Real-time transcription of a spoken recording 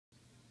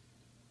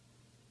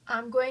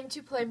I'm going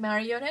to play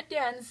Marionette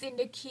Dance in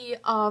the key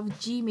of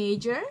G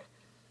major,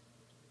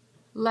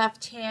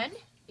 left hand.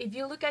 If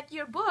you look at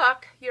your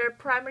book, your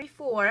primary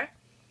 4,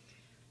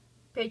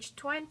 page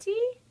 20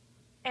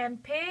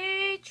 and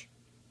page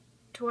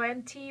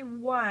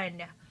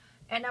 21.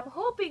 And I'm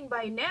hoping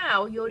by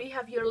now you already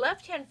have your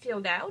left hand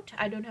filled out.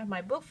 I don't have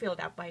my book filled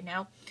out by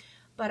now,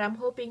 but I'm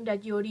hoping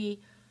that you already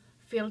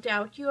filled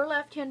out your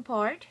left hand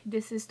part.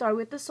 This is start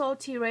with the sol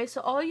ti re.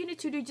 So all you need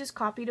to do is just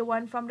copy the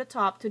one from the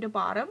top to the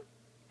bottom.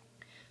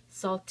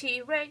 Sol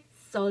ti re,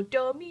 sol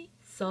do mi,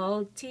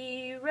 sol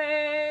ti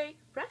re,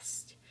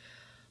 rest.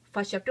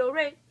 Fa sharp do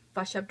re,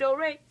 fa sharp do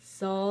re,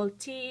 sol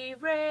ti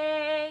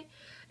re.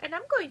 And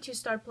I'm going to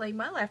start playing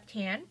my left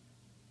hand.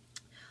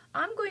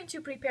 I'm going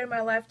to prepare my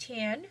left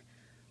hand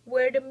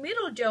where the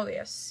middle do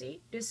is.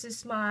 See, this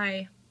is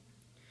my,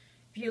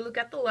 if you look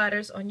at the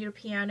letters on your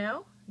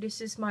piano,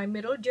 this is my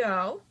middle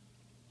do.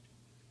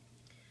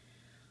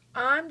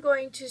 I'm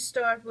going to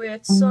start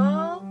with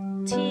sol,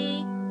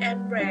 ti,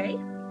 and re.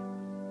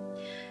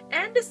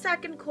 And the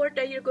second chord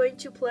that you're going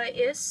to play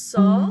is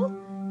sol,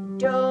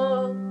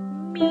 do,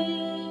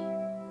 mi.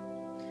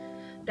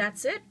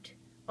 That's it.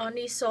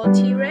 Only sol,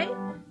 ti, re,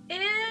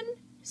 and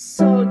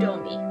sol, do,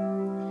 mi.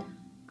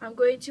 I'm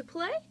going to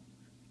play.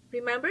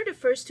 Remember, the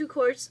first two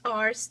chords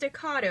are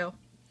staccato.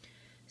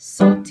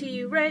 Sol,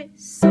 ti, re,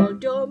 sol,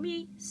 do,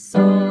 mi,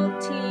 sol,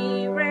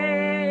 ti,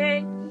 re.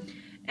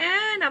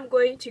 And I'm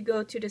going to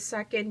go to the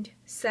second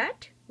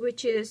set,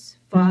 which is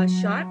fa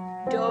sharp,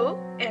 do,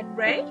 and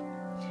re.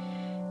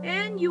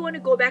 And you want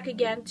to go back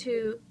again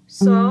to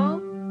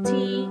sol,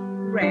 ti,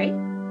 re.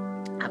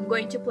 I'm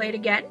going to play it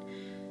again.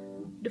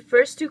 The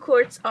first two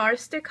chords are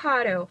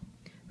staccato.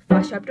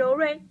 Fa sharp, do,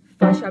 re,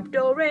 fa sharp,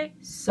 do, re,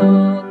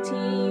 sol,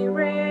 ti,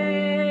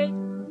 re.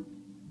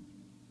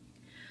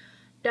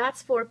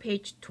 That's for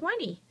page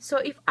 20. So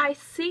if I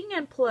sing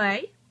and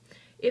play,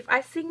 if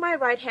I sing my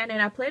right hand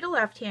and I play the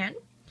left hand,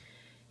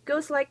 it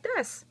goes like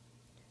this.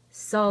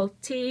 Sol,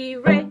 ti,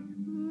 re,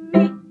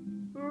 mi,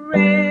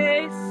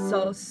 re,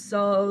 sol,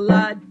 sol,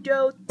 la,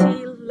 do,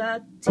 ti, la,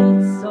 ti,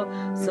 sol,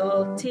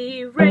 sol,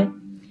 ti, re,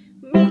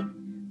 mi,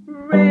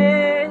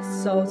 re,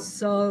 sol,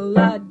 sol,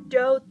 la,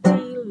 do,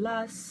 ti,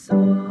 la,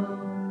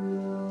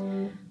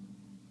 sol.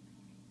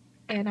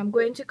 And I'm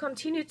going to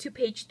continue to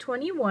page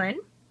 21.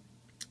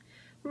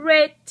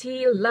 Re,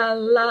 ti, la,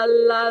 la,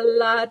 la,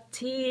 la,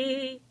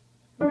 ti.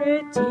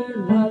 Re, ti,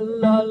 la,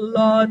 la,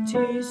 la,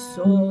 ti,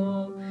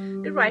 sol.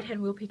 The right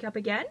hand will pick up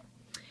again.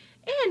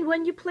 And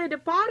when you play the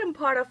bottom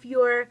part of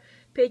your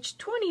page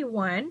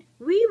 21,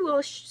 we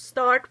will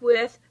start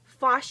with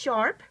fa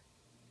sharp.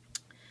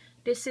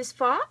 This is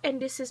fa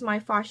and this is my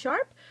fa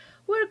sharp.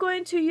 We're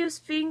going to use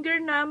finger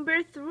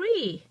number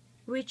 3,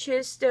 which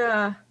is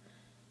the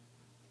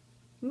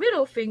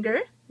middle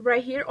finger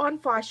right here on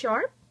fa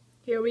sharp.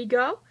 Here we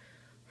go.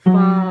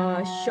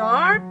 Fa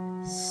sharp,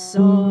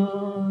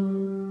 sol.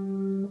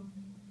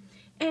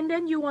 And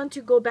then you want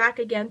to go back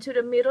again to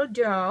the middle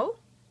do,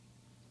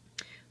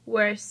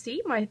 where,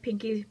 see, my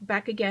pinky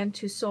back again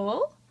to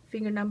sol,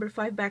 finger number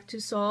 5 back to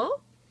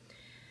sol.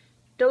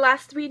 The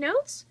last 3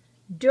 notes,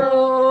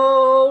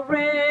 do,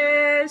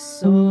 re,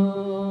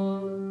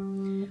 sol.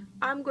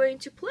 I'm going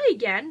to play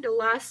again the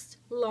last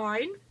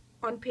line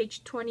on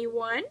page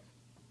 21.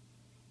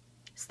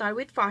 Start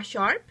with fa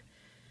sharp.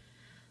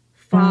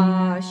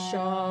 Fa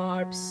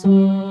sharp,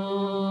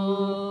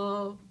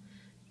 sol,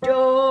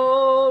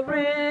 do,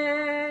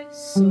 re,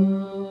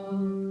 sol.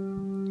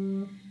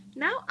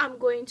 Now I'm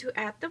going to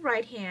add the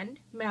right hand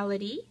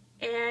melody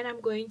and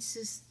I'm going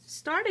to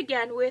start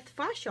again with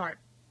fa sharp.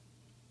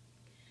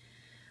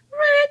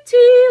 Re,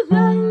 ti,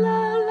 la,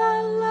 la,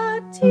 la, la,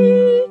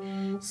 ti,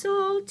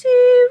 sol,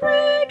 ti,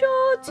 re,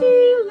 do,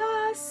 ti,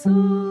 la,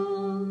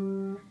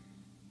 sol.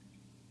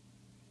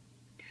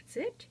 That's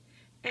it.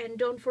 And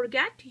don't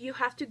forget, you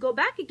have to go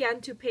back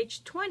again to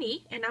page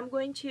 20, and I'm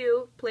going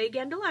to play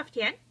again the left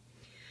hand.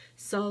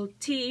 Sol,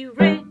 ti,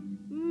 re,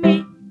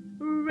 mi,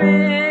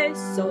 re,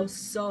 sol,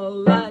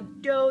 sol, la,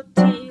 do,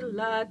 ti,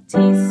 la,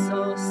 ti,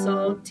 sol,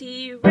 sol,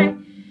 ti, re,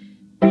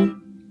 mi,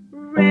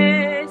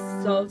 re,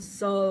 sol,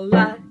 sol,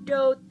 la,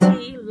 do,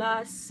 ti,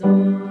 la,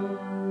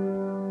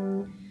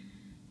 sol.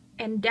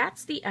 And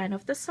that's the end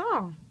of the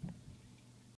song.